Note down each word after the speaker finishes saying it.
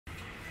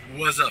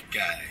What's up,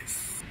 guys?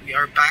 We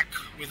are back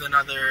with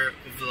another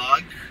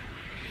vlog.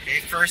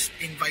 Okay, first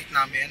invite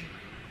namin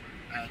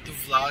to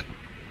vlog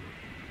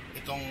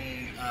itong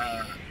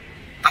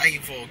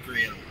TYVO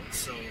Grill.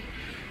 So,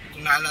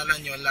 kung naalala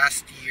nyo,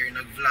 last year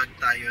nag-vlog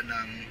tayo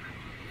ng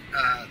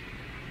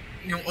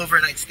yung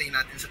overnight stay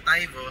natin sa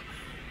TYVO.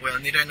 Well,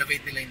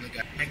 ni-renovate nila yung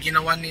lugar.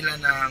 Ginawa nila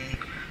ng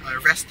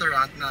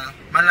restaurant na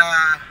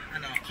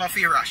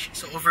coffee rush.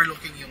 So,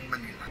 overlooking yung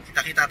Manila.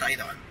 Kita-kita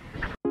tayo doon.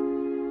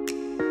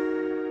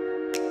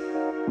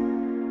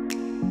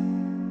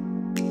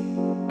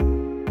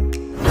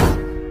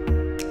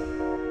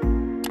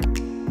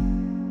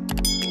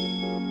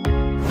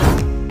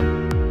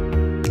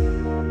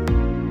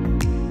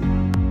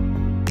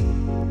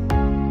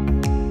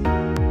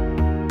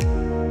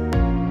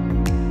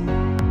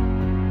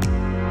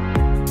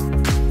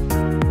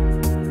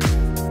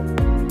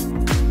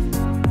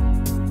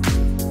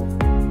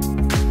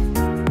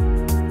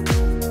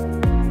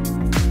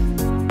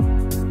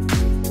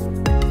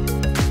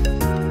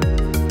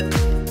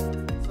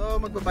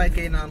 Magbabayad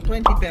kayo ng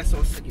 20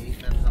 pesos sa gate.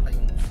 Meron na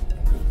kayong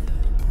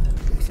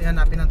kasi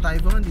hanapin ng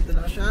TYVO. Dito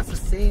lang siya sa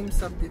same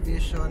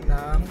subdivision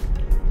ng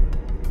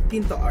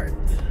Pinto Art.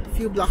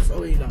 Few blocks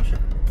away lang siya.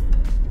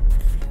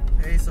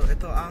 Okay, so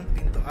ito ang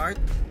Pinto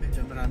Art.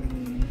 Medyo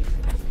maraming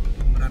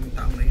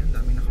tao ngayon.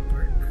 Daming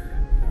nakapark.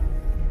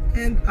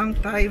 And ang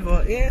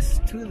TYVO is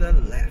to the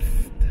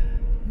left.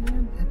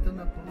 And ito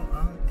na po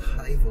ang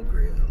TYVO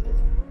Grill.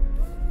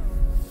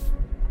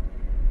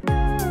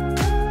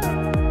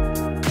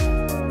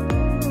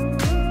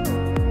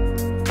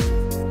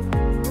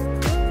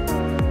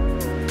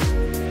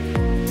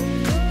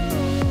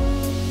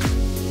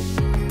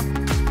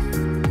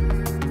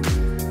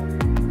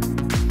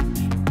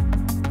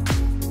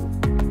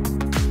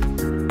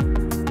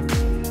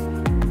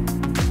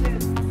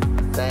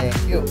 Thank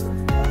you.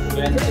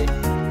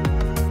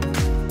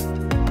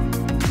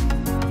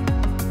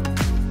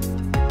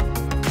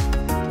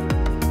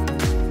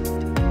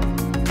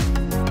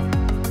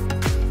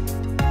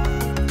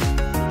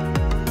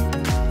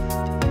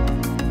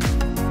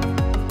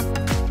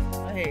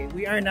 Okay,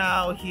 we are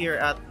now here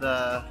at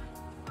the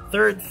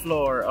third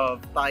floor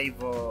of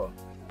TYVO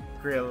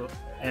Grill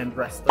and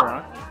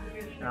Restaurant.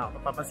 Now,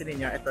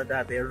 papansinin niyo, ito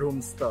dati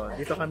rooms to.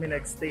 Dito kami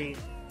nagstay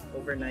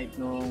overnight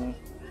nung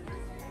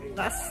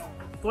last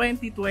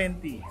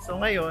 2020. So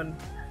ngayon,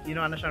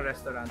 ginawa na siyang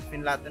restaurant.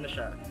 Pinlat na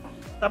siya.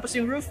 Tapos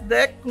yung roof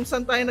deck, kung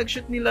saan tayo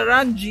nag-shoot nila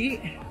Ranji,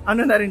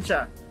 ano na rin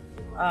siya?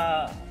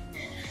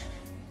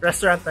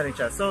 Restaurant na rin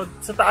siya. So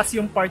sa taas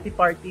yung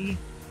party-party.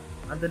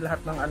 Andun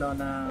lahat ng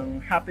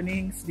ng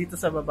happenings. Dito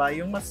sa baba,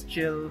 yung mas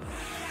chill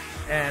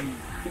and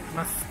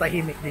mas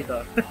tahimik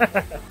dito.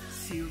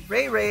 Si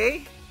Ray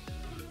Ray,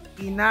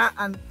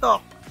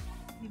 inaantok.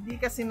 Hindi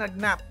kasi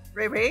nagnap.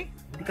 Ray Ray?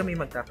 Hindi kami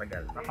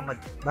magtatagal.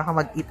 Baka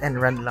mag-eat and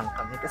run lang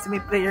kami. Kasi may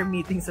prayer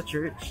meeting sa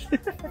church.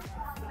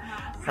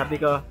 Sabi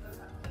ko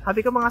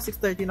mga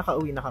 6:30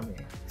 nakauwi na kami.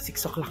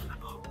 6 o'clock na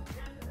po.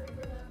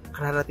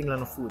 Kararating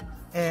lang ng food.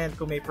 And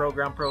kung may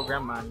program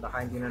man,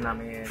 baka hindi na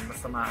namin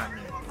masamahan.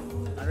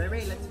 Ray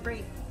Ray, let's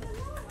pray.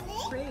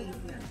 Pray.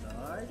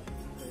 Lord.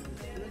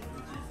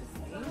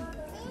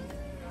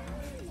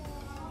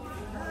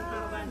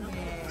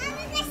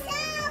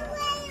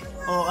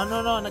 Oh,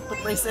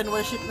 nagpa-praise and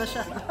worship na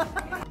siya.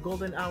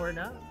 Golden hour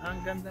na.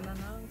 Ang ganda na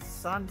ng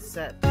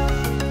sunset.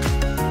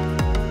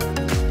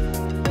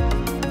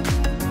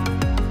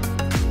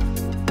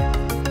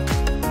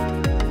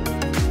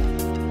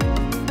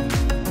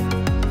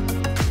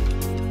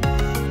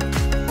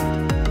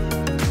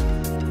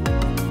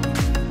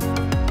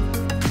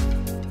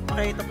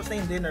 Okay, tapos na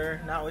yung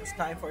dinner. Now it's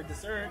time for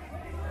dessert.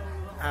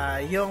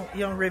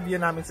 Yung review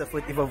namin sa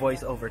food,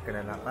 iba-voice over ko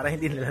na lang para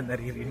hindi nila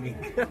naririnig.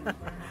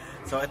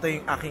 So, ito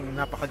yung aking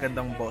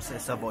napakagandang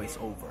boses sa voice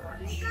over.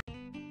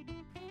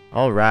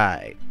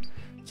 Alright.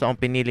 So, ang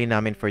pinili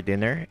namin for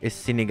dinner is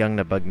sinigang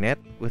na bagnet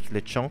with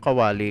lechong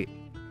kawali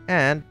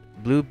and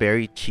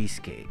blueberry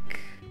cheesecake.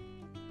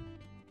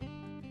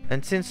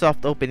 And since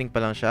soft opening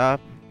pa lang siya,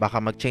 baka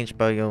mag-change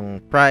pa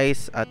yung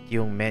price at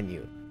yung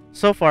menu.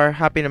 So far,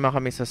 happy naman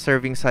kami sa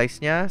serving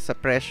size niya, sa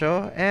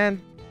presyo,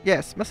 and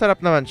yes,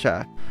 masarap naman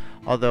siya.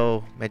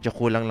 Although, medyo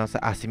kulang lang sa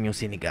asim yung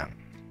sinigang.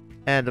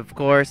 And of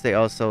course, they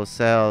also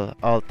sell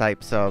all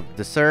types of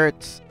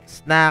desserts,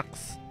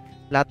 snacks,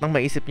 lahat ng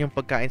maisip yung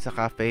pagkain sa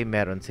cafe,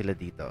 meron sila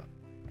dito.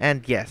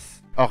 And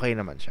yes, okay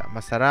naman siya.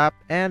 Masarap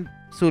and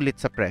sulit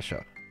sa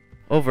presyo.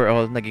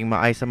 Overall, naging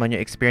maayos naman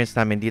yung experience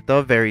namin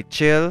dito. Very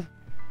chill,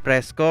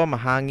 presko,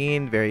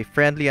 mahangin, very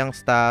friendly ang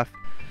staff.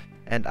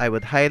 And I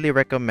would highly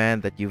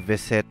recommend that you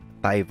visit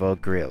TYVO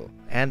Grill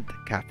and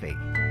Cafe.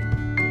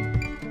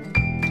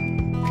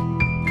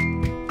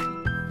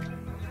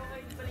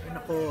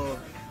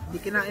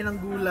 Hindi kinain ng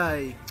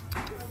gulay.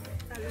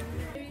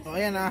 O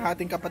ayan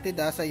ating kapatid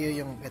sa iyo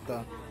yung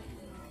ito.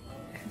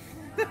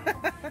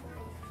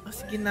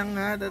 Sige na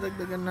nga,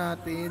 dadagdagan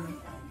natin.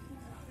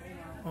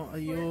 O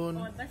ayun.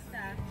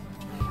 Basta.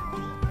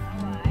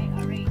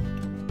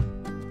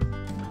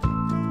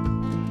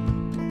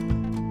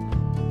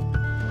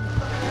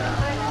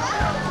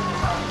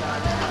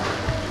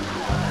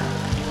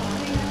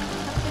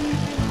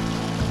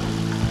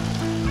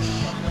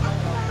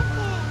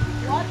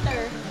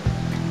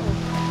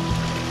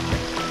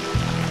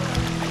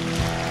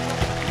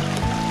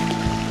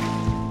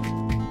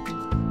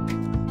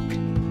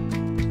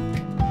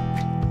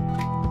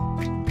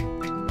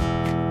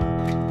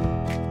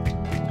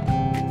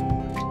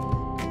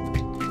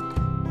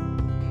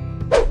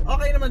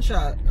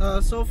 siya.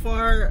 So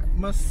far,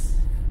 mas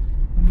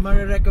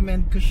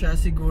marirecommend ko siya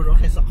siguro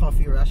kaysa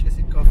Coffee Rush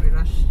kasi Coffee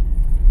Rush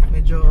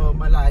medyo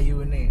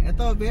malayo na eh.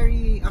 Ito,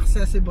 very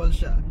accessible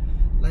siya.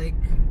 Like,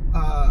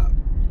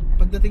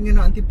 pagdating nyo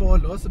ng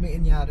Antipolo sa may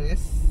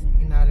Inares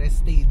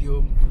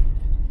Stadium,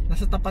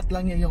 nasa tapat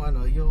lang niya yung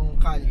yung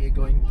kalye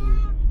going to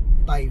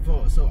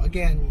TYVO. So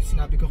again,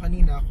 sinabi ko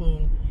kanina,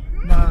 kung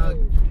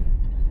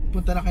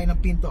punta na kayo ng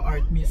Pinto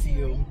Art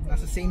Museum,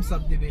 nasa same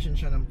subdivision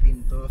siya ng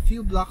Pinto, a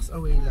few blocks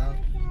away lang.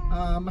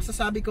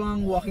 Masasabi ko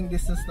ang walking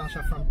distance lang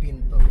siya from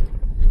Pinto.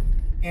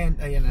 And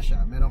ayan na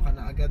siya, meron ka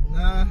na agad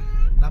na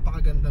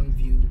napakagandang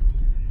view,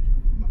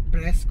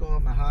 presko,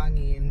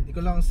 mahangin. Hindi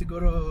ko lang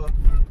siguro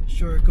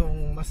sure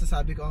kung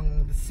masasabi ko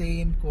ang the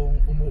same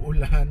kung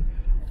umuulan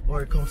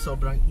or kung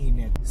sobrang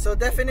init. So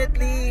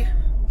definitely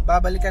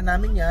babalikan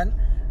namin yan,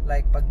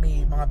 like pag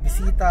may mga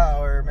bisita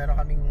or meron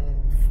kaming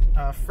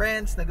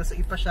friends na gusto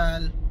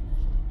ipasyal,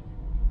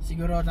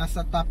 siguro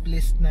nasa top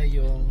list na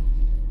yung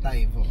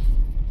TYVO.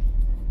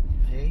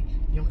 Okay?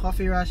 Yung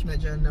Coffee Rush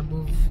medyo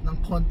na-move ng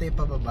konti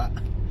pababa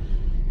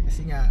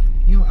kasi nga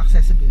yung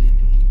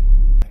accessibility.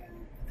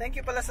 Thank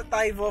you pala sa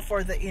TYVO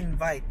for the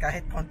invite.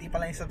 Kahit konti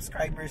pala yung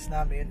subscribers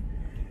namin,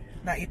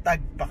 na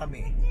itag pa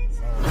kami.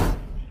 So,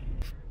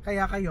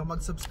 kaya kayo,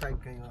 mag-subscribe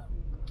kayo.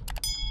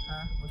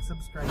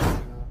 Mag-subscribe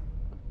kayo.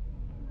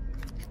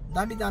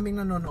 Dami-daming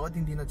nanonood,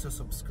 hindi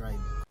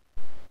nagsusubscribe.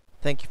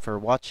 Thank you for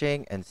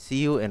watching and see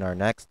you in our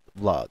next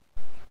vlog.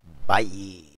 Bye!